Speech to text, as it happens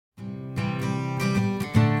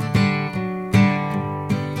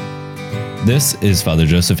This is Father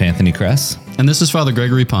Joseph Anthony Kress. And this is Father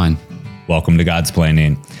Gregory Pine. Welcome to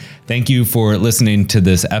Godsplaining. Thank you for listening to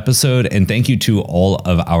this episode, and thank you to all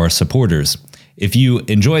of our supporters. If you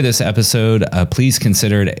enjoy this episode, please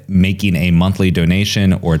consider making a monthly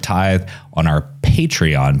donation or tithe on our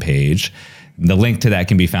Patreon page. The link to that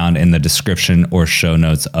can be found in the description or show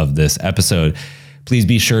notes of this episode. Please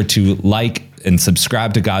be sure to like and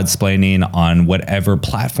subscribe to Godsplaining on whatever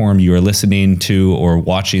platform you are listening to or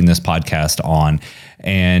watching this podcast on.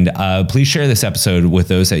 And please share this episode with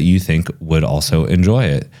those that you think would also enjoy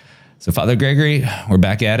it. So, Father Gregory, we're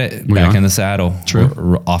back at it, back in the saddle. True.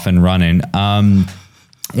 We're off and running.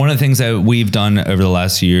 One of the things that we've done over the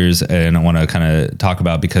last years, and I want to kind of talk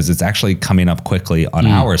about because it's actually coming up quickly on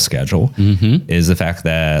our schedule, is the fact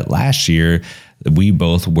that last year we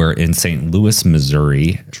both were in St. Louis,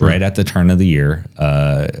 Missouri, right at the turn of the year,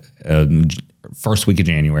 first week of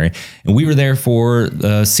January. And we were there for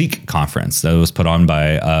the Seek conference that was put on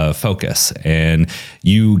by Focus. And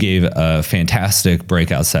you gave a fantastic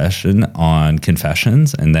breakout session on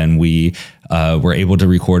confessions. And then we were able to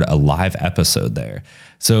record a live episode there.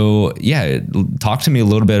 So, yeah, talk to me a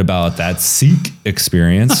little bit about that Seek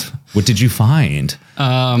experience. What did you find?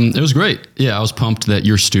 It was great. Yeah, I was pumped that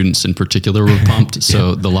your students in particular were pumped.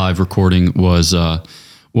 So the live recording was a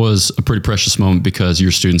pretty precious moment because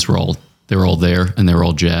your students were all there and they were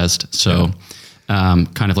all jazzed. So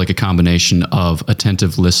kind of like a combination of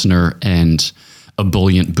attentive listener and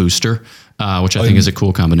ebullient booster. Which I think is a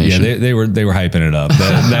cool combination. Yeah, they were hyping it up.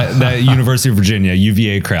 That University of Virginia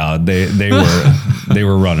UVA crowd, they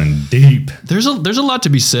were running deep. There's a lot to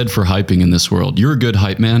be said for hyping in this world. You're a good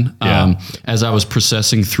hype man. Yeah. As I was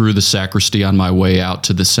processing through the sacristy on my way out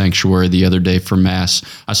to the sanctuary the other day for Mass,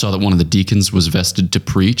 I saw that one of the deacons was vested to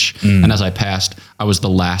preach, and as I passed, I was the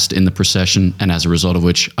last in the procession, and as a result of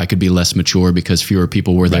which, I could be less mature because fewer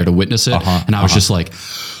people were there to witness it, and I was just like,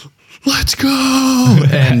 let's go.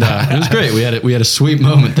 And it was great. We had a sweet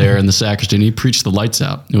moment there in the sacristy, and he preached the lights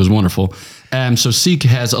out. It was wonderful. So Seek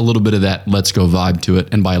has a little bit of that let's go vibe to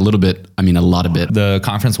it. And by a little bit, I mean a lot of bit. The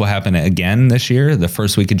conference will happen again this year, the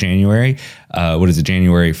first week of January.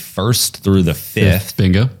 January 1st through the 5th.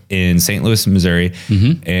 Bingo. In St. Louis, Missouri.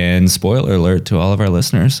 And spoiler alert to all of our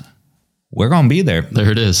listeners, we're going to be there. There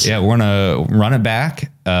it is. Yeah, we're going to run it back.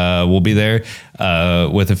 We'll be there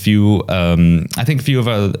with a few, I think a few of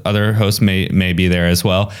our other hosts may be there as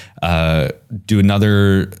well. Do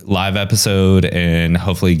another live episode and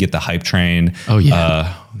hopefully get the hype train. Oh,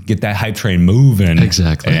 yeah. Get that hype train moving.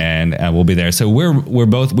 Exactly. And we'll be there. So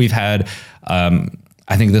we've had,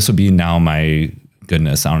 I think this will be now my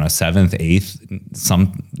goodness, I don't know, 7th, 8th,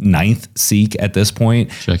 some 9th Seek at this point.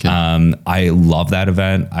 Check it. I love that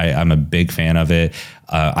event. I'm a big fan of it.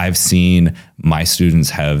 I've seen my students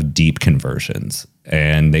have deep conversions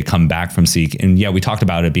and they come back from Seek. And yeah, we talked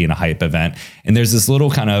about it being a hype event. And there's this little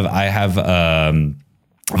kind of, I have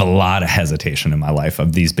a lot of hesitation in my life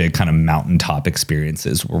of these big kind of mountaintop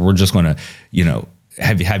experiences where we're just going to,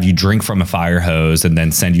 have you drink from a fire hose and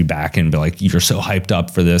then send you back and be like, you're so hyped up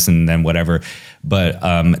for this and then whatever. But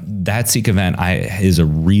that Seek event is a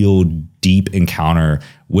real deep encounter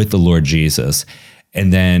with the Lord Jesus.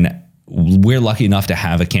 And then we're lucky enough to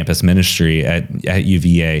have a campus ministry at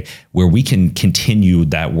UVA where we can continue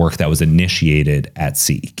that work that was initiated at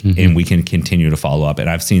Seek, and we can continue to follow up. And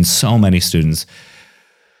I've seen so many students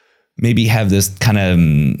maybe have this kind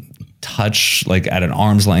of touch, like at an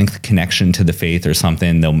arm's length connection to the faith or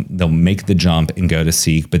something. They'll make the jump and go to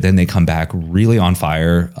Seek, but then they come back really on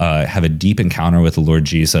fire, have a deep encounter with the Lord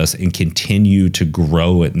Jesus and continue to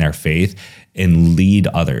grow in their faith and lead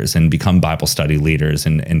others and become Bible study leaders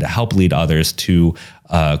and to help lead others to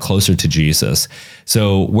closer to Jesus.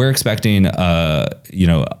 So we're expecting,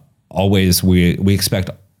 always we expect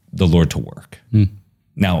the Lord to work.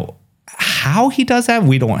 Now, how he does that,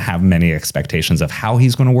 we don't have many expectations of how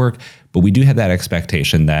he's going to work, but we do have that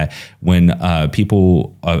expectation that when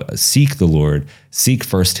people seek the Lord, seek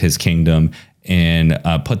first his kingdom, and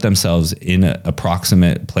put themselves in a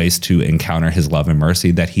proximate place to encounter his love and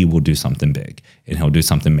mercy, that he will do something big and he'll do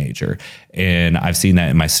something major. And I've seen that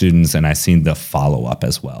in my students, and I've seen the follow-up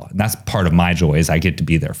as well. And that's part of my joy, is I get to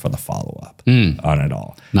be there for the follow-up on it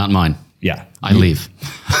all. Not mine. Yeah. I leave.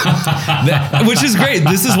 Which is great.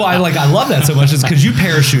 This is why I love that so much, is because you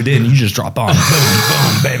parachute in, you just drop on, boom,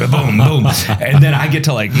 boom, baby, boom, boom. And then I get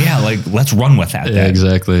to let's run with that. Yeah,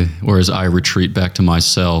 exactly. Whereas I retreat back to my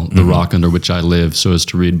cell, the rock under which I live, so as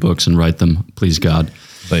to read books and write them. Please God.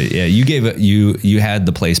 But yeah, you had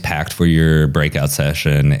the place packed for your breakout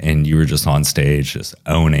session, and you were just on stage, just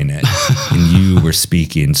owning it, and you were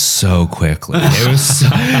speaking so quickly. It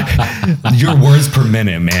was your words per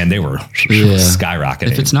minute, man. They were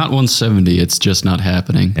skyrocketing. If it's not 170, it's just not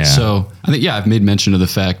happening. Yeah. So I think, I've made mention of the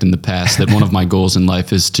fact in the past that one of my goals in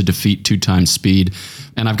life is to defeat 2 times speed.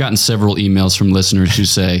 And I've gotten several emails from listeners who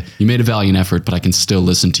say, you made a valiant effort, but I can still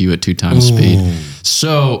listen to you at 2 times speed.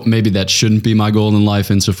 So maybe that shouldn't be my goal in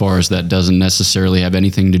life, insofar as that doesn't necessarily have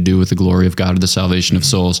anything to do with the glory of God or the salvation of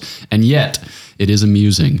souls. And yet it is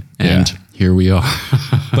amusing. And here we are.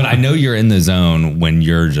 But I know you're in the zone when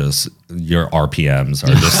your RPMs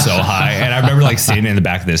are just so high. And I remember like sitting in the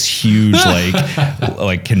back of this huge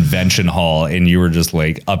like convention hall, and you were just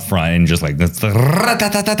like up front and just like this.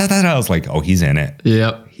 I was like, oh, he's in it.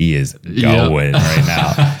 Yep. He is going right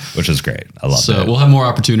now, which is great. I love it. So we'll have more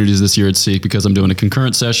opportunities this year at Seek, because I'm doing a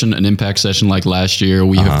concurrent session, an impact session like last year.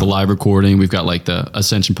 We have the live recording. We've got like the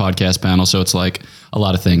Ascension podcast panel. So it's like a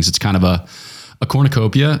lot of things. It's kind of a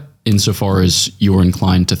cornucopia insofar as you're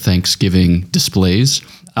inclined to Thanksgiving displays.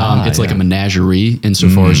 It's like a menagerie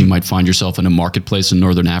insofar as you might find yourself in a marketplace in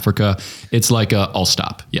Northern Africa. It's like I'll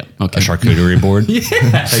stop. Yeah. Okay. A charcuterie board.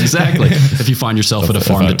 Yeah, exactly. If you find yourself at a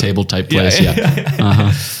farm to table type place.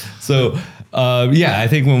 So, I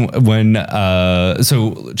think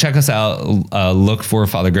so check us out. Look for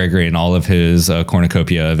Father Gregory and all of his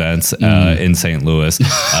cornucopia events in St. Louis.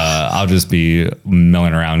 I'll just be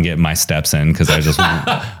milling around getting my steps in, because I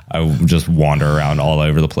just wander around all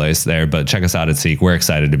over the place there. But check us out at Seek. We're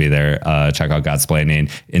excited to be there. Check out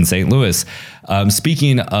Godsplaining in St. Louis.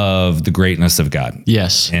 Speaking of the greatness of God,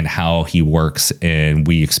 yes, and how he works, and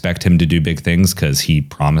we expect him to do big things because he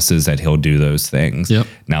promises that he'll do those things. Yep.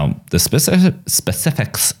 Now, the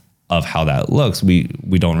specifics of how that looks, we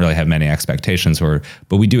don't really have many expectations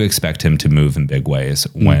but we do expect him to move in big ways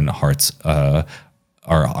when hearts are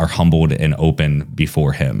humbled and open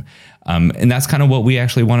before him. And that's kind of what we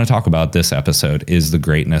actually want to talk about this episode, is the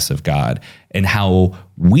greatness of God and how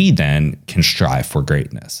we then can strive for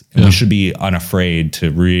greatness. And we should be unafraid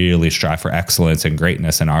to really strive for excellence and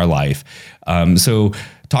greatness in our life. So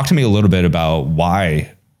talk to me a little bit about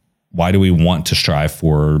why do we want to strive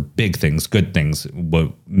for big things, good things,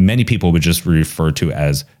 what many people would just refer to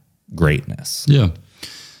as greatness? Yeah.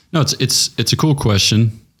 No, it's a cool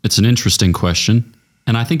question. It's an interesting question.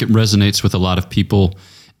 And I think it resonates with a lot of people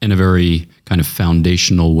in a very kind of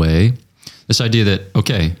foundational way. This idea that,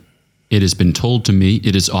 okay, it has been told to me,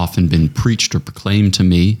 it has often been preached or proclaimed to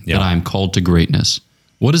me that I am called to greatness.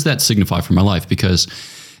 What does that signify for my life? Because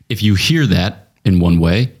if you hear that in one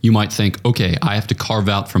way, you might think, okay, I have to carve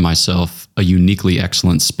out for myself a uniquely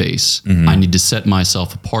excellent space. I need to set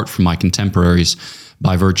myself apart from my contemporaries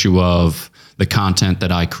by virtue of the content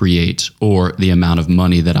that I create, or the amount of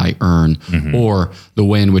money that I earn, or the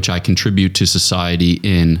way in which I contribute to society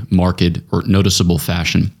in marked or noticeable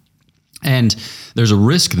fashion. And there's a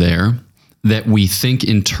risk there that we think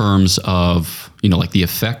in terms of, like the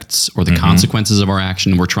effects or the consequences of our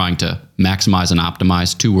action. And we're trying to maximize and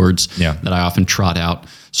optimize, 2 words that I often trot out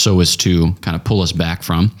so as to kind of pull us back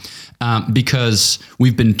from, because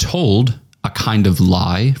we've been told a kind of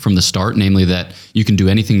lie from the start, namely that you can do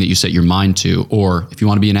anything that you set your mind to, or if you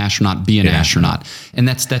want to be an astronaut, be an astronaut. And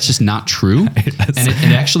that's just not true. And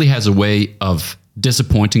it actually has a way of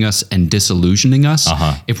disappointing us and disillusioning us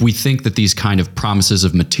if we think that these kind of promises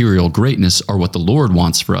of material greatness are what the Lord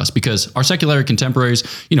wants for us. Because our secular contemporaries,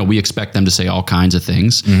 we expect them to say all kinds of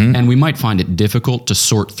things, and we might find it difficult to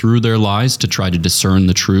sort through their lies to try to discern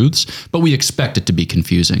the truths, but we expect it to be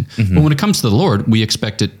confusing. But when it comes to the Lord, we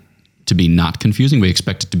expect it to be not confusing. We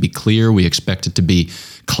expect it to be clear. We expect it to be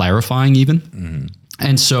clarifying even.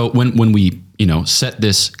 And so when we, set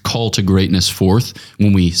this call to greatness forth,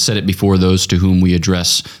 when we set it before those to whom we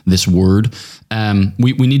address this word,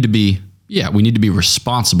 we need to be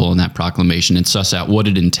responsible in that proclamation and suss out what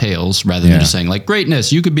it entails, rather than just saying like,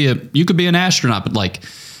 greatness, you could be an astronaut, but like,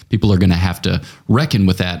 people are going to have to reckon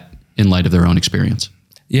with that in light of their own experience.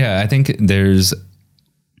 Yeah, I think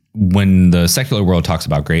when the secular world talks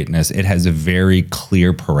about greatness, it has very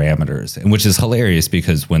clear parameters, and which is hilarious,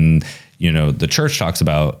 because when, the church talks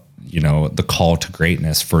about, the call to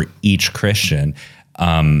greatness for each Christian,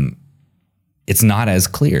 it's not as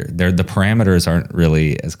clear. The parameters aren't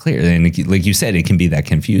really as clear. And like you said, it can be that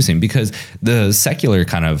confusing, because the secular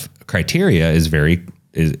kind of criteria is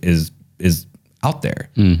out there.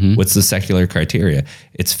 What's the secular criteria?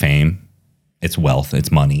 It's fame, it's wealth,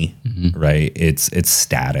 it's money, right? It's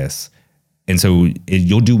status. And so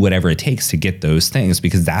you'll do whatever it takes to get those things,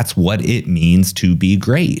 because that's what it means to be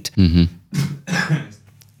great.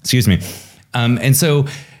 Excuse me. And so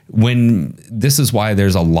this is why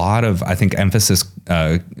there's a lot of, I think, emphasis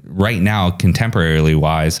right now, contemporarily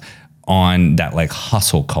wise, on that like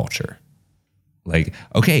hustle culture. Like,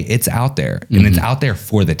 okay, it's out there and it's out there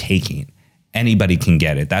for the taking. Anybody can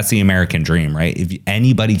get it. That's the American dream, right? If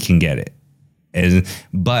anybody can get it,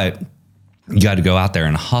 but you got to go out there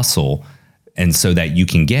and hustle, and so that you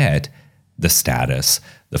can get the status,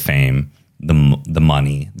 the fame, the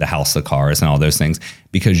money, the house, the cars, and all those things,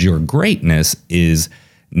 because your greatness is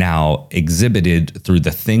now exhibited through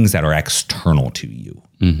the things that are external to you.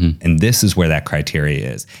 And this is where that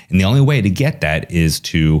criteria is. And the only way to get that is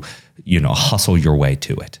to, hustle your way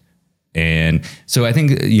to it. And so I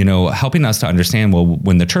think, helping us to understand, well,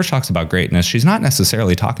 when the church talks about greatness, she's not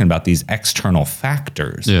necessarily talking about these external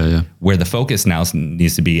factors where the focus now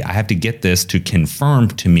needs to be, I have to get this to confirm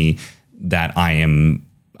to me that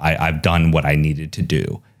I've done what I needed to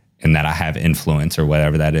do and that I have influence or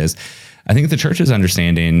whatever that is. I think the church's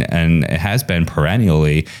understanding, and it has been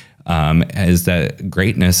perennially, is that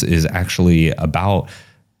greatness is actually about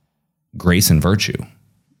grace and virtue.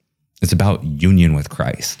 It's about union with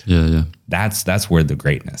Christ. That's where the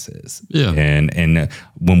greatness is. And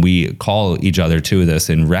when we call each other to this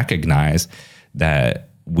and recognize that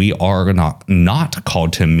we are not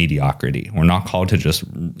called to mediocrity, we're not called to just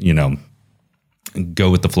go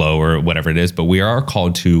with the flow or whatever it is, but we are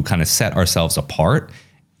called to kind of set ourselves apart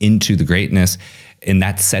into the greatness. And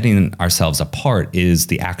that setting ourselves apart is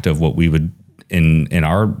the act of what we would in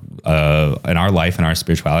our life, in our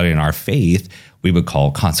spirituality, in our faith, we would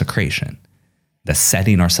call consecration. The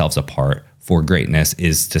setting ourselves apart for greatness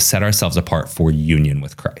is to set ourselves apart for union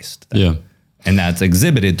with Christ. And that's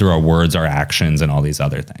exhibited through our words, our actions, and all these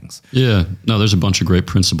other things. No, there's a bunch of great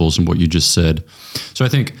principles in what you just said. So I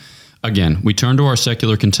think, again, we turn to our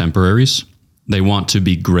secular contemporaries. They want to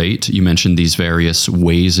be great. You mentioned these various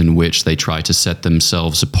ways in which they try to set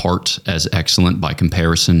themselves apart as excellent by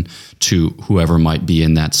comparison to whoever might be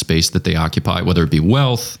in that space that they occupy, whether it be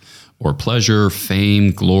wealth or pleasure,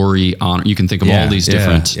 fame, glory, honor. You can think of all these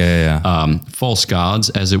different false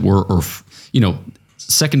gods, as it were, or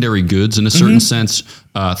secondary goods in a certain sense,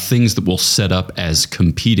 things that will set up as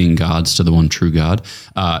competing gods to the one true God,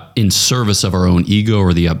 in service of our own ego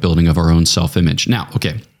or the upbuilding of our own self-image. Now,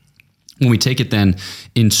 okay, when we take it then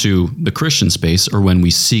into the Christian space, or when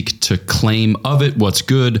we seek to claim of it what's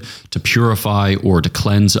good, to purify or to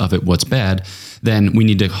cleanse of it what's bad, then we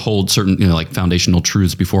need to hold certain, like foundational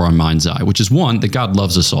truths before our mind's eye, which is one, that God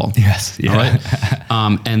loves us all. All right.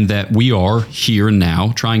 And that we are here and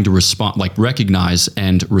now trying to respond, recognize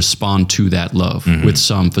and respond to that love with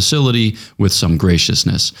some facility, with some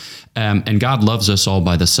graciousness. And God loves us all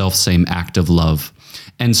by the self-same act of love.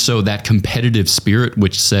 And so that competitive spirit,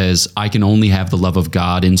 which says, I can only have the love of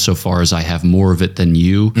God insofar as I have more of it than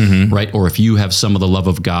you, right? Or if you have some of the love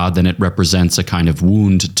of God, then it represents a kind of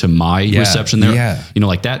wound to my reception there.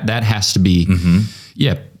 That has to be,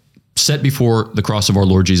 set before the cross of our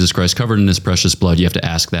Lord Jesus Christ, covered in his precious blood. You have to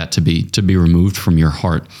ask that to be removed from your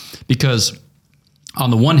heart. Because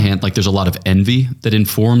on the one hand, there's a lot of envy that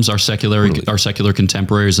informs our secular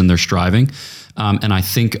contemporaries and their striving. And I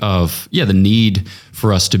think of, the need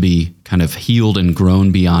for us to be kind of healed and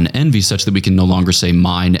grown beyond envy, such that we can no longer say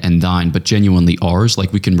mine and thine, but genuinely ours.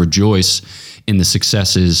 We can rejoice in the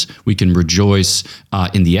successes, we can rejoice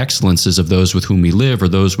in the excellences of those with whom we live or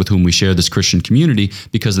those with whom we share this Christian community,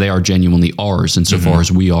 because they are genuinely ours insofar as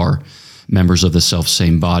we are members of the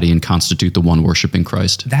self-same body and constitute the one worshiping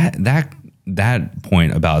Christ. That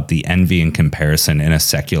point about the envy and comparison in a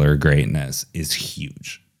secular greatness is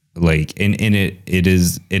huge.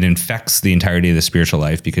 It infects the entirety of the spiritual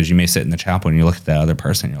life, because you may sit in the chapel and you look at that other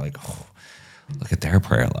person and you're like, oh, look at their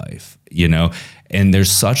prayer life, and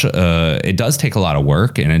there's it does take a lot of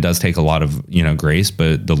work, and it does take a lot of, grace,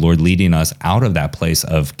 but the Lord leading us out of that place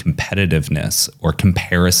of competitiveness or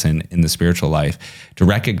comparison in the spiritual life to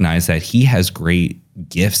recognize that he has great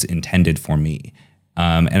gifts intended for me.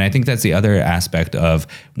 And I think that's the other aspect of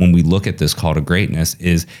when we look at this call to greatness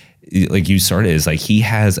is, like you started, is he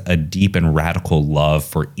has a deep and radical love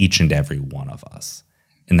for each and every one of us.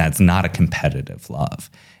 And that's not a competitive love.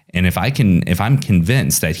 And if I'm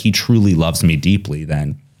convinced that he truly loves me deeply,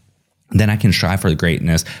 then I can strive for the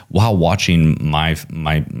greatness while watching my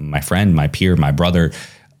friend, my peer, my brother,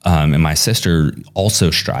 and my sister also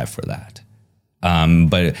strive for that.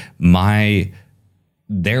 But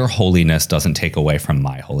their holiness doesn't take away from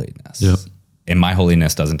my holiness. And my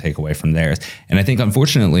holiness doesn't take away from theirs. And I think,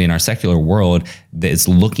 unfortunately, in our secular world, it's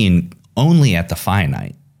looking only at the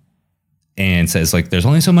finite and says, there's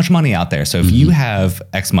only so much money out there. So if you have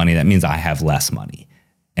X money, that means I have less money.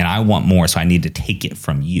 And I want more, so I need to take it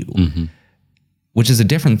from you. which is a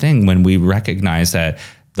different thing when we recognize that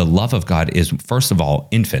the love of God is, first of all,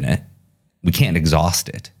 infinite. We can't exhaust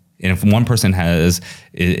it. And if one person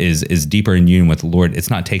is deeper in union with the Lord, it's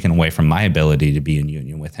not taken away from my ability to be in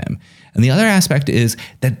union with him. And the other aspect is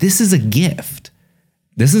that this is a gift.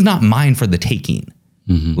 This is not mine for the taking.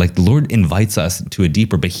 Like the Lord invites us to a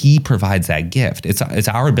deeper, but he provides that gift. It's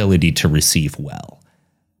our ability to receive well.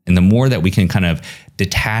 And the more that we can kind of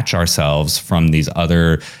detach ourselves from these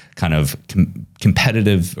other kind of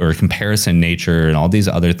competitive or comparison nature and all these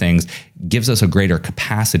other things, gives us a greater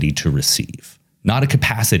capacity to receive, not a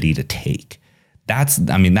capacity to take. That's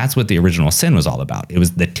what the original sin was all about. It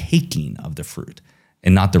was the taking of the fruit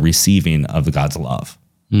and not the receiving of the God's love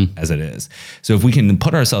as it is. So if we can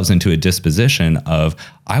put ourselves into a disposition of,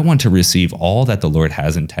 I want to receive all that the Lord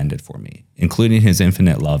has intended for me, including his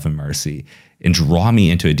infinite love and mercy, and draw me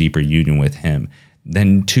into a deeper union with him,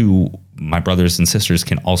 then too, my brothers and sisters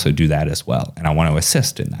can also do that as well. And I want to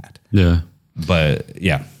assist in that. Yeah. But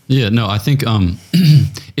yeah. Yeah, no, I think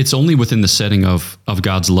it's only within the setting of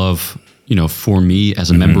God's love, for me as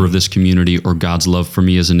a member of this community, or God's love for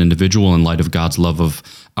me as an individual in light of God's love of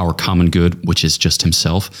our common good, which is just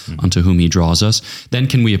himself, unto whom he draws us, then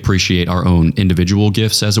can we appreciate our own individual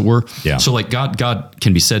gifts, as it were. Yeah. So like God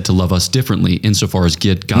can be said to love us differently insofar as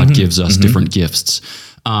God gives us different gifts.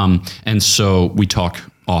 And so we talk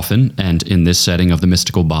often and in this setting of the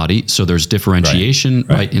mystical body. So there's differentiation,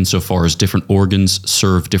 right? Insofar as different organs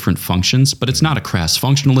serve different functions, but it's not a crass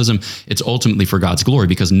functionalism. It's ultimately for God's glory,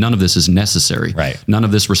 because none of this is necessary. Right. None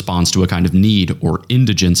of this responds to a kind of need or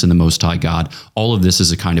indigence in the Most High God. All of this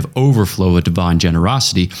is a kind of overflow of divine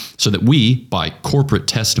generosity, so that we, by corporate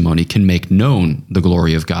testimony, can make known the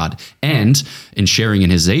glory of God, and in sharing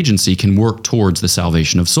in his agency can work towards the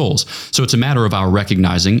salvation of souls. So it's a matter of our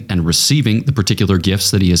recognizing and receiving the particular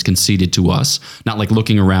gifts that he has conceded to us, not like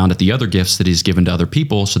looking around at the other gifts that he's given to other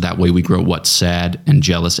people, so that way we grow sad and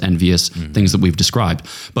jealous, envious, things that we've described.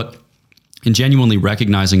 But in genuinely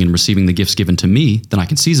recognizing and receiving the gifts given to me, then I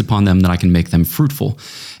can seize upon them, then I can make them fruitful.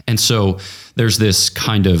 And so there's this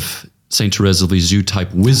kind of St. Therese of Lisieux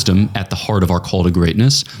type wisdom at the heart of our call to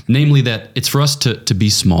greatness, namely that it's for us to be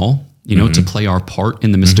small, to play our part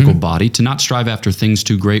in the mystical body, to not strive after things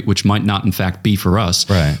too great, which might not in fact be for us.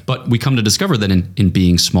 Right. But we come to discover that in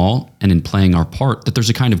being small and in playing our part, that there's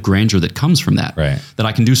a kind of grandeur that comes from that. Right. That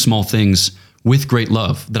I can do small things with great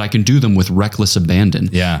love, that I can do them with reckless abandon,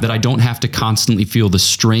 Yeah. that I don't have to constantly feel the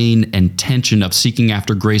strain and tension of seeking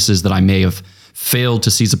after graces that I may have failed to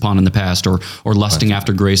seize upon in the past, or lusting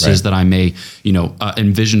after graces that I may,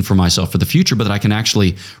 envision for myself for the future, but that I can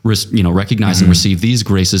actually, recognize and receive these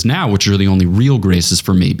graces now, which are the only real graces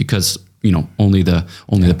for me, because, only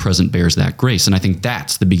the present bears that grace. And I think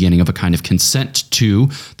that's the beginning of a kind of consent to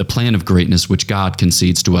the plan of greatness, which God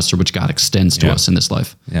concedes to us, or which God extends to us in this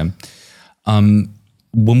life. Yeah.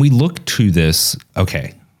 When we look to this,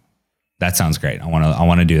 okay, that sounds great. I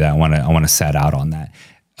want to do that. I want to set out on that.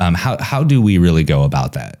 How do we really go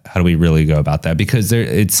about that? How do we really go about that? Because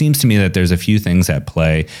it seems to me that there's a few things at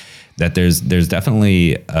play, that there's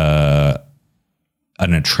definitely an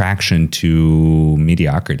attraction to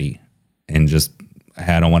mediocrity, and just,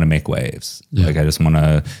 I don't want to make waves. Yeah. Like I just want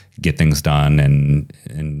to get things done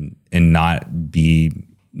and not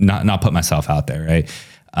put myself out there. Right.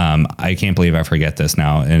 I can't believe I forget this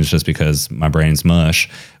now, and it's just because my brain's mush,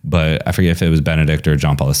 but I forget if it was Benedict or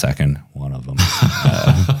John Paul II, one of them.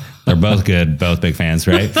 They're both good, both big fans,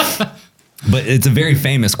 right? But it's a very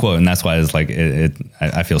famous quote, and that's why it's like,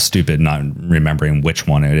 I feel stupid not remembering which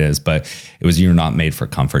one it is, but it was, "You're not made for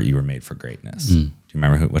comfort, you were made for greatness." Do you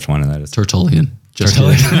remember which one that is? Tertullian.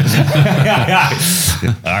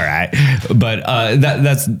 All right. But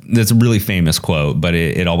that's a really famous quote, but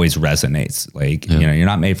it always resonates. Like, you're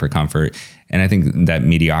not made for comfort. And I think that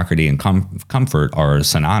mediocrity and comfort are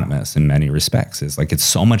synonymous in many respects. It's like, it's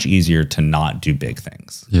so much easier to not do big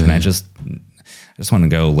things. Yeah. And I just want to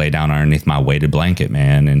go lay down underneath my weighted blanket,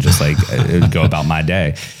 man, and just like go about my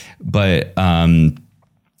day. But,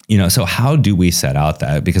 so how do we set out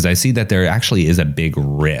that? Because I see that there actually is a big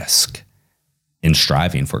risk in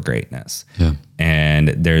striving for greatness. Yeah. And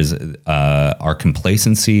there's our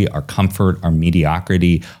complacency, our comfort, our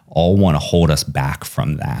mediocrity all want to hold us back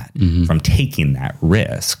from that, from taking that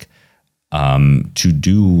risk to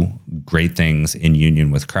do great things in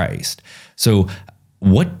union with Christ. So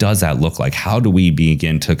what does that look like? How do we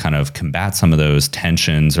begin to kind of combat some of those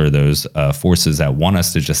tensions or those forces that want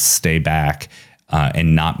us to just stay back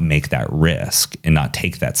and not make that risk and not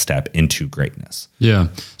take that step into greatness? Yeah.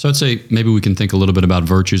 So I'd say maybe we can think a little bit about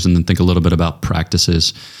virtues and then think a little bit about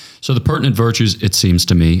practices. So the pertinent virtues, it seems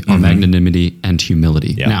to me, are magnanimity and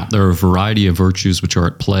humility. Yeah. Now, there are a variety of virtues which are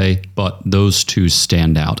at play, but those two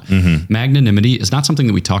stand out. Magnanimity is not something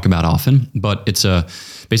that we talk about often, but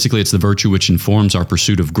basically it's the virtue which informs our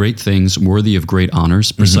pursuit of great things worthy of great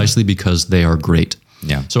honors, precisely because they are great.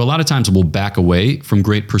 Yeah. So a lot of times we'll back away from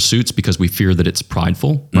great pursuits because we fear that it's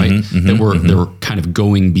prideful, right? That we're kind of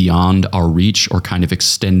going beyond our reach or kind of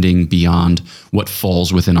extending beyond what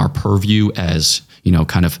falls within our purview as,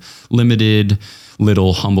 kind of limited,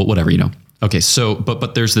 little, humble, whatever, Okay, so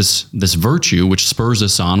but there's this virtue which spurs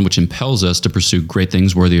us on, which impels us to pursue great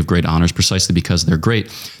things worthy of great honors, precisely because they're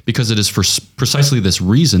great, because it is for precisely this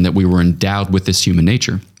reason that we were endowed with this human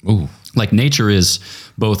nature. Ooh. Like nature is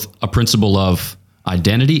both a principle of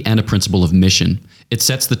identity and a principle of mission. It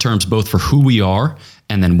sets the terms both for who we are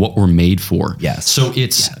and then what we're made for. Yes. So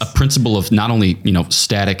it's a principle of not only,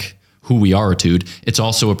 static who we are-atude, it's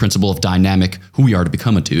also a principle of dynamic who we are to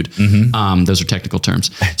become atude. Those are technical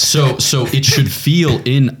terms. So it should feel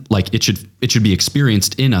it should be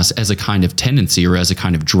experienced in us as a kind of tendency or as a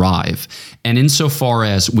kind of drive. And insofar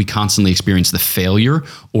as we constantly experience the failure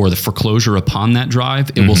or the foreclosure upon that drive,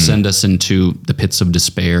 it will send us into the pits of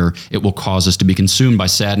despair. It will cause us to be consumed by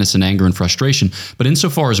sadness and anger and frustration. But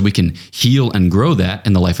insofar as we can heal and grow that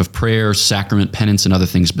in the life of prayer, sacrament, penance, and other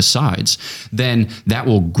things besides, then that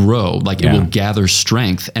will grow. It will gather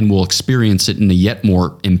strength and we'll experience it in a yet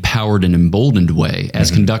more empowered and emboldened way as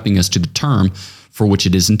conducting us to the term for which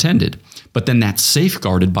it is intended. But then that's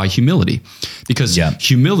safeguarded by humility, because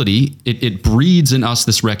humility, it breeds in us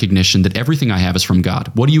this recognition that everything I have is from God.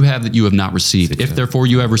 What do you have that you have not received? If therefore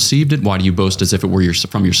you have received it, why do you boast as if it were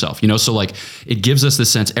from yourself? So it gives us this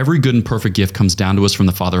sense, every good and perfect gift comes down to us from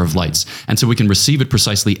the Father of lights. And so we can receive it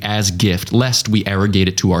precisely as gift, lest we arrogate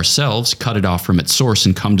it to ourselves, cut it off from its source,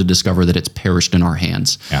 and come to discover that it's perished in our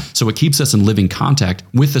hands. Yeah. So it keeps us in living contact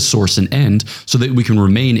with the source and end so that we can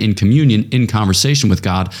remain in communion, in conversation with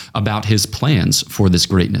God about his plans for this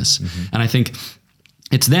greatness. And I think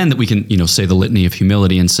it's then that we can, say the litany of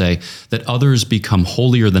humility and say that others become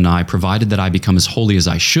holier than I, provided that I become as holy as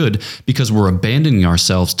I should, because we're abandoning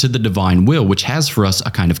ourselves to the divine will, which has for us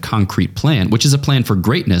a kind of concrete plan, which is a plan for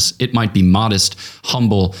greatness. It might be modest,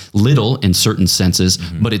 humble, little in certain senses,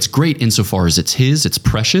 but it's great insofar as it's his, it's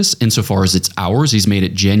precious, insofar as it's ours, he's made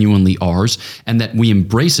it genuinely ours, and that we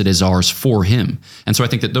embrace it as ours for him. And so I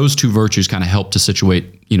think that those two virtues kind of help to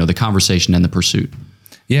situate, the conversation and the pursuit.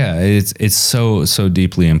 Yeah, it's so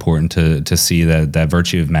deeply important to see that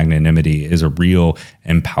virtue of magnanimity is a real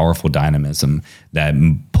and powerful dynamism that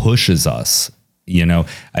pushes us.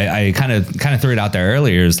 I kind of threw it out there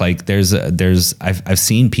earlier. Is like I've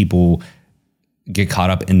seen people get caught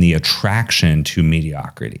up in the attraction to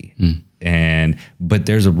mediocrity, but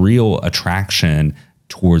there's a real attraction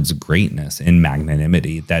towards greatness and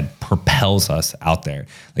magnanimity that propels us out there.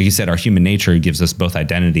 Like you said, our human nature gives us both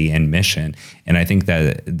identity and mission. And I think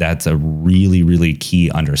that that's a really, really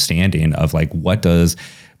key understanding of what does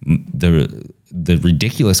the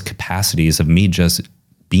ridiculous capacities of me just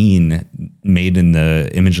being made in the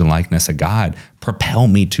image and likeness of God propel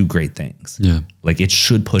me to great things. Yeah. It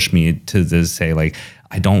should push me to say,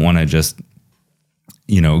 I don't want to just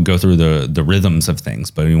go through the rhythms of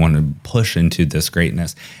things, but we want to push into this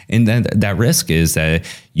greatness. And then that risk is that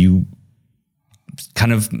you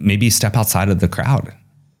kind of maybe step outside of the crowd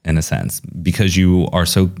in a sense, because you are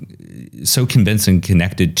so convinced and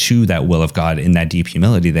connected to that will of God in that deep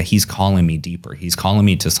humility that he's calling me deeper. He's calling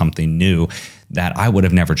me to something new that I would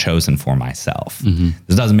have never chosen for myself.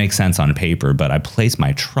 This doesn't make sense on paper, but I place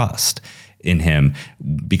my trust in him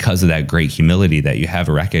because of that great humility that you have,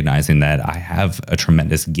 recognizing that I have a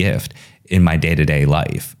tremendous gift in my day-to-day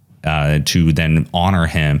life to then honor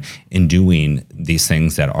him in doing these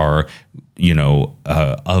things that are,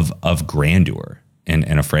 of grandeur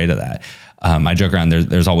and afraid of that. I joke around,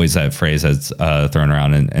 there's always that phrase that's thrown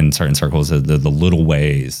around in certain circles, the little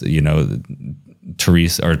ways,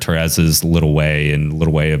 Teresa's little way and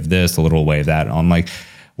little way of this, the little way of that. And I'm like,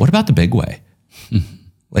 what about the big way?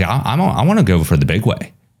 I want to go for the big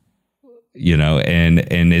way, and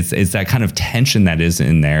it's that kind of tension that is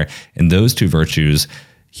in there. And those two virtues,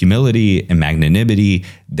 humility and magnanimity,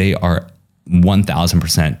 they are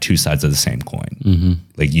 1000% two sides of the same coin.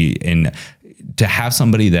 And to have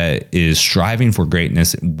somebody that is striving for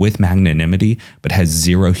greatness with magnanimity, but has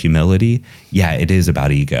zero humility. Yeah, it is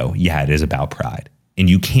about ego. Yeah, it is about pride. And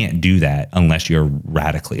you can't do that unless you're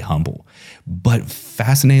radically humble. But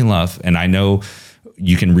fascinating enough, and I know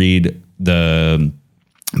you can read the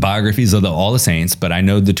biographies of all the saints, but I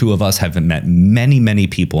know the two of us have met many, many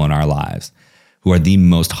people in our lives who are the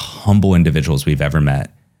most humble individuals we've ever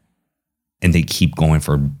met. And they keep going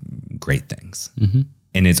for great things.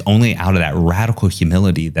 And it's only out of that radical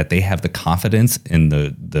humility that they have the confidence and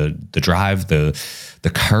the drive,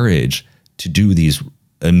 the courage to do these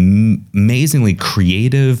amazingly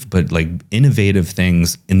creative, but like innovative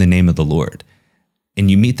things in the name of the Lord.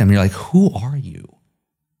 And you meet them, and you're like, who are you?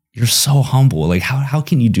 You're so humble. Like, how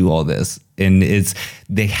can you do all this? And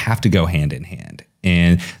they have to go hand in hand.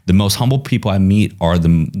 And the most humble people I meet are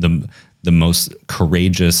the most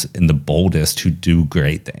courageous and the boldest who do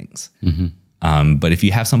great things. But if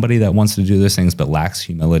you have somebody that wants to do those things but lacks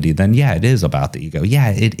humility, then yeah, it is about the ego.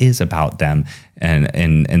 Yeah, it is about them and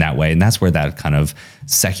in that way. And that's where that kind of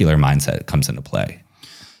secular mindset comes into play.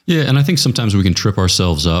 Yeah, and I think sometimes we can trip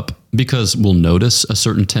ourselves up because we'll notice a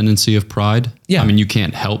certain tendency of pride. Yeah. I mean, you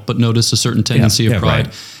can't help but notice a certain tendency of pride.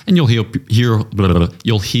 Right. And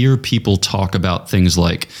you'll hear people talk about things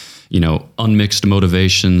like, unmixed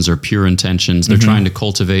motivations or pure intentions. They're trying to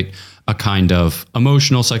cultivate a kind of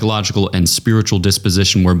emotional, psychological, and spiritual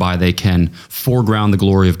disposition whereby they can foreground the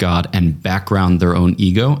glory of God and background their own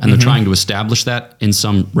ego. And they're trying to establish that in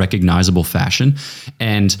some recognizable fashion.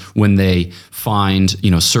 And when they find,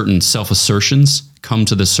 certain self-assertions come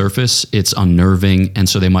to the surface, it's unnerving. And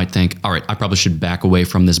so they might think, all right, I probably should back away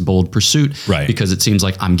from this bold pursuit because it seems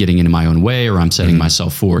like I'm getting into my own way or I'm setting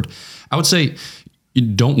myself forward. I would say,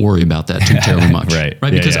 don't worry about that too terribly much. Right?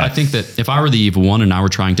 Because I think that if I were the evil one and I were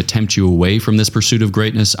trying to tempt you away from this pursuit of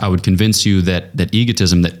greatness, I would convince you that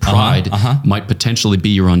egotism, that pride might potentially be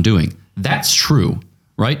your undoing. That's true,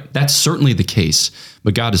 right? That's certainly the case.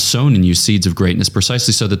 But God has sown in you seeds of greatness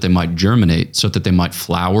precisely so that they might germinate, so that they might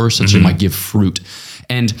flower, so that they might give fruit.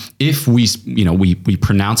 And if we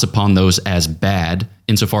pronounce upon those as bad,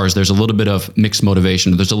 insofar as there's a little bit of mixed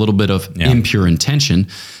motivation, there's a little bit of impure intention,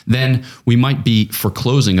 then we might be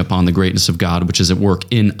foreclosing upon the greatness of God, which is at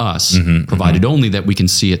work in us, provided only that we can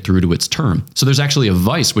see it through to its term. So there's actually a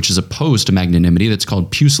vice which is opposed to magnanimity that's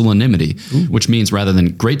called pusillanimity, which means rather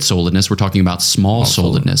than great souledness, we're talking about small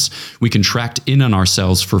souledness. We contract in on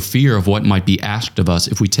ourselves for fear of what might be asked of us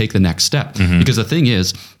if we take the next step. Because the thing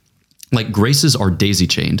is, like, graces are daisy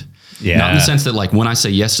chained. Yeah. Not in the sense that, like, when I say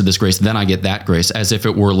yes to this grace, then I get that grace, as if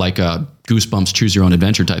it were like a Goosebumps choose your own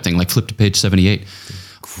adventure type thing, like flip to page 78.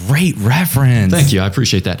 Great reference. Thank you. I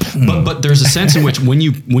appreciate that. But there's a sense in which when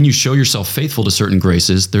you show yourself faithful to certain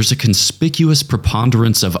graces, there's a conspicuous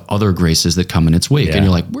preponderance of other graces that come in its wake. And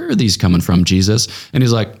you're like, where are these coming from, Jesus? And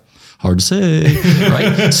he's like, hard to say,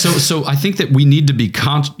 right? So I think that we need to be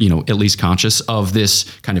at least conscious of this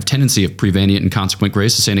kind of tendency of prevenient and consequent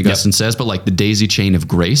grace, as St. Augustine says, but like the daisy chain of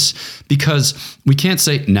grace, because we can't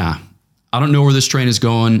say, nah, I don't know where this train is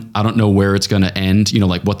going. I don't know where it's going to end,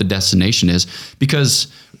 like what the destination is,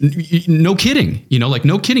 because no kidding,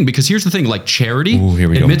 no kidding, because here's the thing, like charity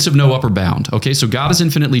admits of no upper bound. Okay. So God is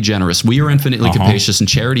infinitely generous. We are infinitely capacious, and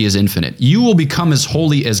charity is infinite. You will become as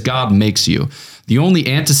holy as God makes you. The only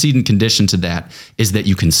antecedent condition to that is that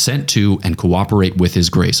you consent to and cooperate with his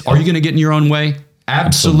grace. Are you going to get in your own way?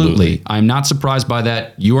 Absolutely. I'm not surprised by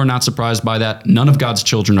that. You are not surprised by that. None of God's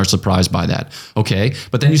children are surprised by that. Okay.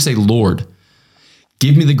 But then you say, Lord,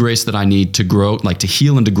 give me the grace that I need to grow, like to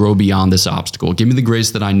heal and to grow beyond this obstacle. Give me the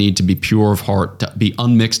grace that I need to be pure of heart, to be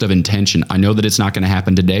unmixed of intention. I know that it's not going to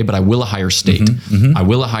happen today, but I will a higher state. I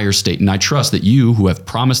will a higher state. And I trust that you, who have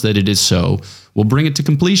promised that it is so, will bring it to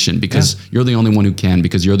completion, because you're the only one who can,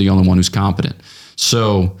 because you're the only one who's competent.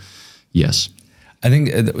 So, yes. I think,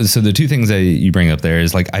 so the two things that you bring up there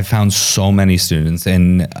is, like, I found so many students,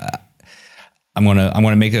 and I'm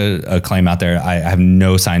gonna make a claim out there. I have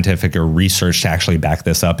no scientific or research to actually back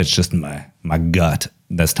this up. It's just my gut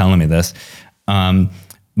that's telling me this.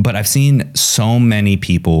 But I've seen so many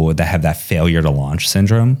people that have that failure to launch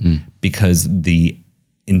syndrome because the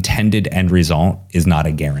intended end result is not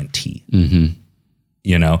a guarantee. And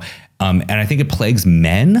I think it plagues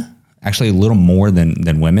men actually a little more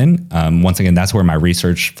than women. Once again, that's where my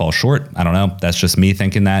research falls short. I don't know. That's just me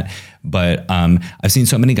thinking that. But I've seen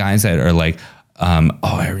so many guys that are like,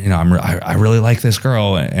 I really like this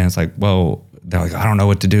girl. And it's like, well, they're like, I don't know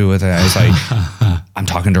what to do with it. It's like, I'm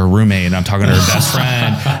talking to her roommate and I'm talking to her best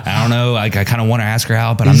friend. I don't know. Like, I kind of want to ask her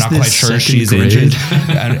out, but I'm not quite sure she's interested.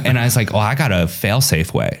 And I was like, I got a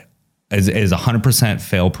fail-safe way. It is 100%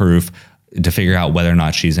 fail-proof to figure out whether or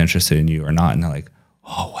not she's interested in you or not. And they're like,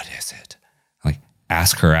 what is it? Like,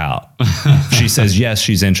 ask her out. If she says yes,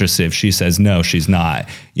 she's interested. If she says no, she's not,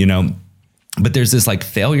 But there's this like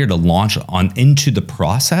failure to launch into the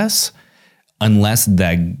process unless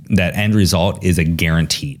that end result is a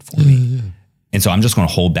guaranteed for me. And so I'm just going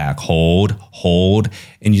to hold back, hold.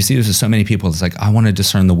 And you see this with so many people. It's like, I want to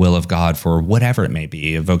discern the will of God for whatever it may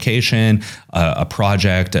be, a vocation, a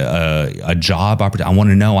project, a job opportunity.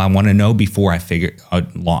 I want to know before I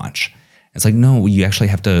launch. It's like, no, you actually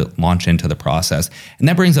have to launch into the process. And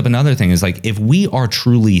that brings up another thing is like, if we are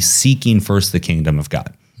truly seeking first the kingdom of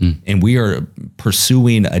God and we are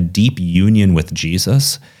pursuing a deep union with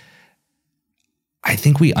Jesus, I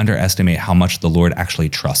think we underestimate how much the Lord actually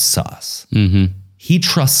trusts us. Mm-hmm. He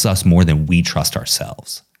trusts us more than we trust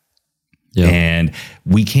ourselves. Yeah. And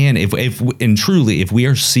we can, if we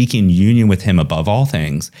are seeking union with him above all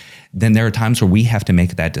things, then there are times where we have to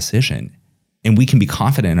make that decision. And we can be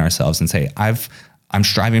confident in ourselves and say, I'm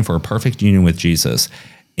striving for a perfect union with Jesus.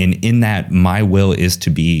 And in that, my will is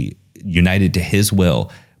to be united to his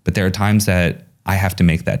will. But there are times that I have to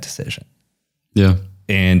make that decision. Yeah.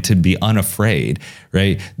 And to be unafraid,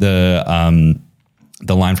 right?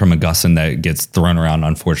 The line from Augustine that gets thrown around,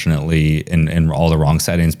 unfortunately, in all the wrong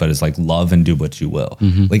settings, but it's like, love and do what you will.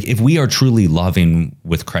 Mm-hmm. Like, if we are truly loving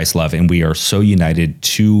with Christ's love and we are so united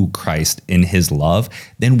to Christ in his love,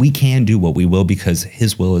 then we can do what we will because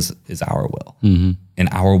his will is our will. Mm-hmm. And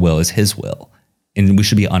our will is his will. And we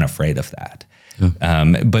should be unafraid of that.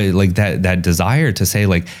 Yeah. But like that desire to say,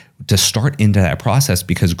 like, to start into that process,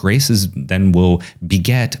 because graces then will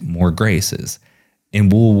beget more graces. And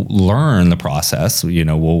we'll learn the process,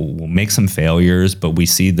 we'll make some failures, but we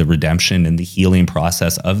see the redemption and the healing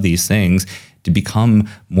process of these things to become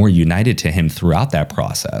more united to him throughout that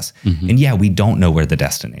process. Mm-hmm. And yeah, we don't know where the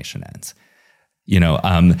destination ends.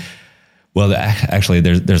 Well, actually,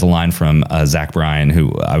 there's a line from Zach Bryan,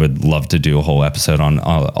 who I would love to do a whole episode on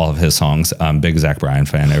all of his songs. Big Zach Bryan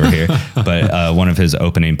fan over here. But one of his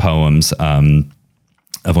opening poems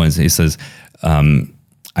of when he says,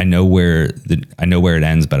 I know where it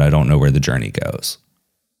ends, but I don't know where the journey goes.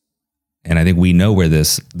 And I think we know where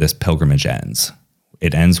this pilgrimage ends.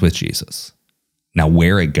 It ends with Jesus. Now,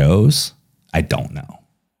 where it goes, I don't know.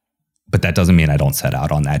 But that doesn't mean I don't set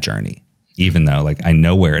out on that journey, even though, like, I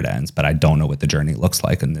know where it ends, but I don't know what the journey looks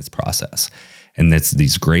like in this process. And it's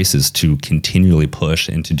these graces to continually push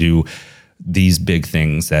and to do these big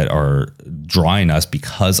things that are drawing us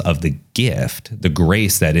because of the gift, the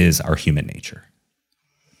grace that is our human nature.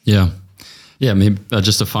 Yeah. Maybe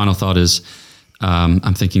just a final thought is,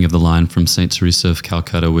 I'm thinking of the line from St. Teresa of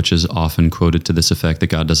Calcutta, which is often quoted to this effect, that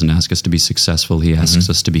God doesn't ask us to be successful, he asks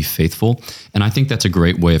us to be faithful. And I think that's a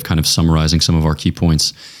great way of kind of summarizing some of our key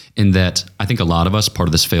points, in that I think a lot of us, part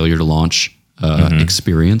of this failure to launch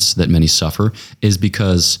experience that many suffer, is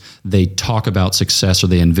because they talk about success, or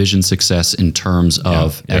they envision success in terms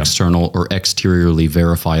of external or exteriorly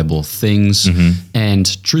verifiable things.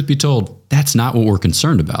 And truth be told, that's not what we're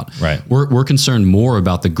concerned about. Right. We're concerned more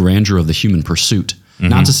about the grandeur of the human pursuit.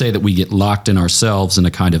 Not to say that we get locked in ourselves in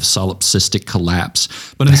a kind of solipsistic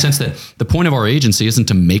collapse, but in the sense that the point of our agency isn't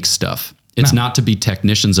to make stuff. It's not to be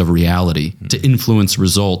technicians of reality, to influence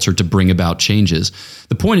results, or to bring about changes.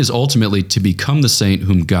 The point is ultimately to become the saint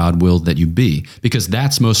whom God willed that you be, because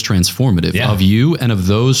that's most transformative of you and of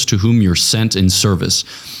those to whom you're sent in service.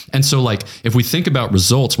 And so, like, if we think about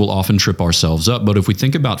results, we'll often trip ourselves up. But if we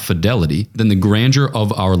think about fidelity, then the grandeur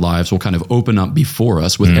of our lives will kind of open up before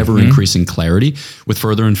us with ever increasing clarity, with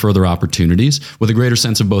further and further opportunities, with a greater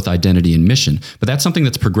sense of both identity and mission. But that's something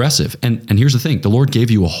that's progressive. And here's the thing, the Lord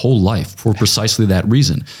gave you a whole life for precisely that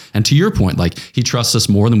reason. And to your point, like, he trusts us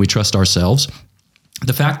more than we trust ourselves.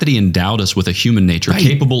 The fact that he endowed us with a human nature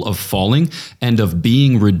capable of falling and of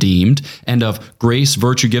being redeemed, and of grace,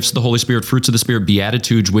 virtue, gifts of the Holy Spirit, fruits of the Spirit,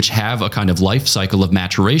 beatitudes, which have a kind of life cycle of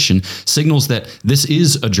maturation, signals that this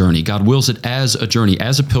is a journey. God wills it as a journey,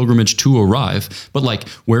 as a pilgrimage to arrive, but like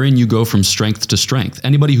wherein you go from strength to strength.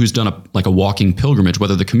 Anybody who's done a walking pilgrimage,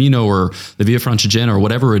 whether the Camino or the Via Francigena or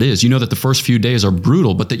whatever it is, you know that the first few days are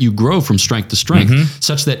brutal, but that you grow from strength to strength,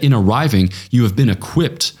 such that in arriving, you have been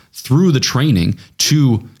equipped through the training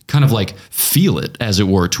to kind of like feel it, as it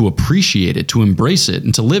were, to appreciate it, to embrace it,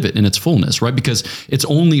 and to live it in its fullness, right? Because it's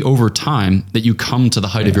only over time that you come to the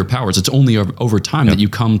height of your powers. It's only over time that you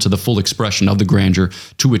come to the full expression of the grandeur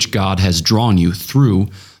to which God has drawn you through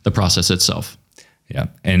the process itself. Yeah.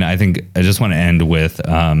 And I think I just want to end with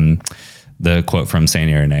the quote from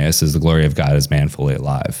St. Irenaeus is, the glory of God is man fully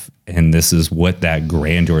alive. And this is what that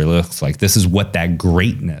grandeur looks like. This is what that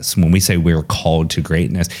greatness, when we say we're called to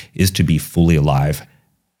greatness, is to be fully alive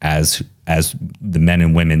as the men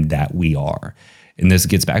and women that we are. And this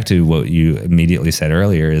gets back to what you immediately said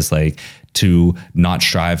earlier, is like to not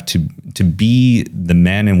strive to be the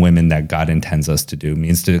men and women that God intends us to do. It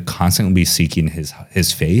means to constantly be seeking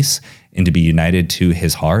his face, and to be united to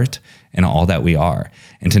his heart, in all that we are,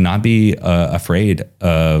 and to not be afraid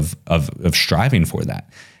of striving for that.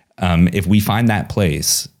 If we find that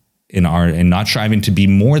place and not striving to be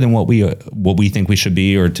more than what we think we should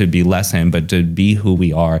be, or to be less than, but to be who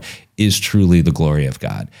we are, is truly the glory of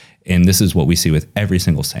God. And this is what we see with every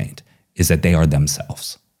single saint, is that they are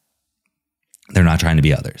themselves. They're not trying to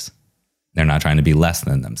be others. They're not trying to be less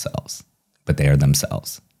than themselves, but they are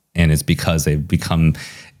themselves. And it's because they've become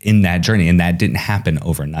in that journey, and that didn't happen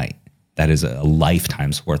overnight. That is a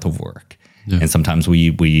lifetime's worth of work. Yeah. And sometimes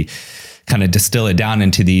we kind of distill it down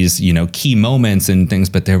into these, key moments and things,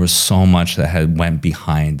 but there was so much that had went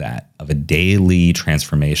behind that, of a daily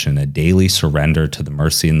transformation, a daily surrender to the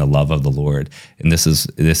mercy and the love of the Lord. And this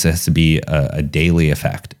has to be a daily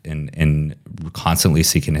effect in constantly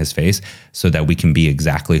seeking his face, so that we can be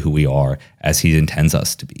exactly who we are as he intends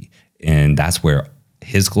us to be. And that's where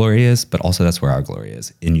his glory is, but also that's where our glory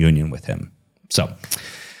is, in union with him. So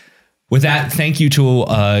with that, thank you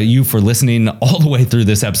to you for listening all the way through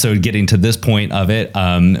this episode, getting to this point of it.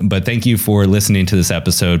 But thank you for listening to this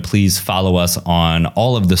episode. Please follow us on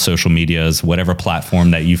all of the social medias, whatever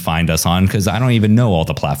platform that you find us on, because I don't even know all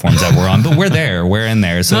the platforms that we're on, but we're there, we're in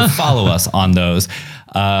there. So follow us on those.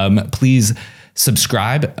 Please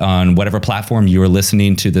subscribe on whatever platform you are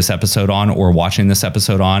listening to this episode on or watching this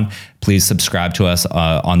episode on. Please subscribe to us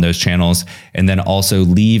on those channels, and then also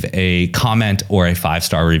leave a comment or a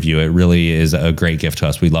 5-star review. It really is a great gift to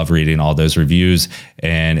us. We love reading all those reviews,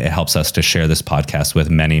 and it helps us to share this podcast with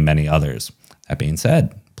many, many others. That being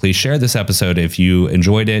said, please share this episode if you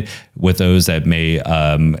enjoyed it with those that may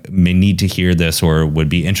need to hear this or would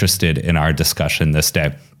be interested in our discussion this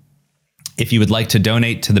day. If you would like to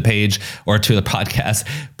donate to the page or to the podcast,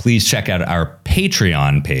 please check out our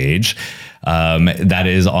Patreon page. That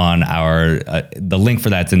is on the link for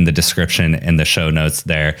that's in the description and the show notes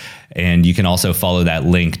there. And you can also follow that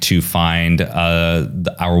link to find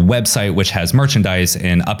our website, which has merchandise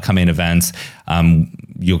and upcoming events.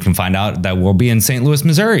 You can find out that we'll be in St. Louis,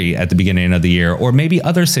 Missouri at the beginning of the year, or maybe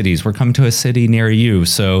other cities. We're coming to a city near you.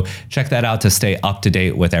 So check that out to stay up to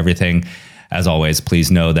date with everything. As always,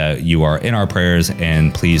 please know that you are in our prayers,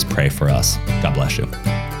 and please pray for us. God bless you.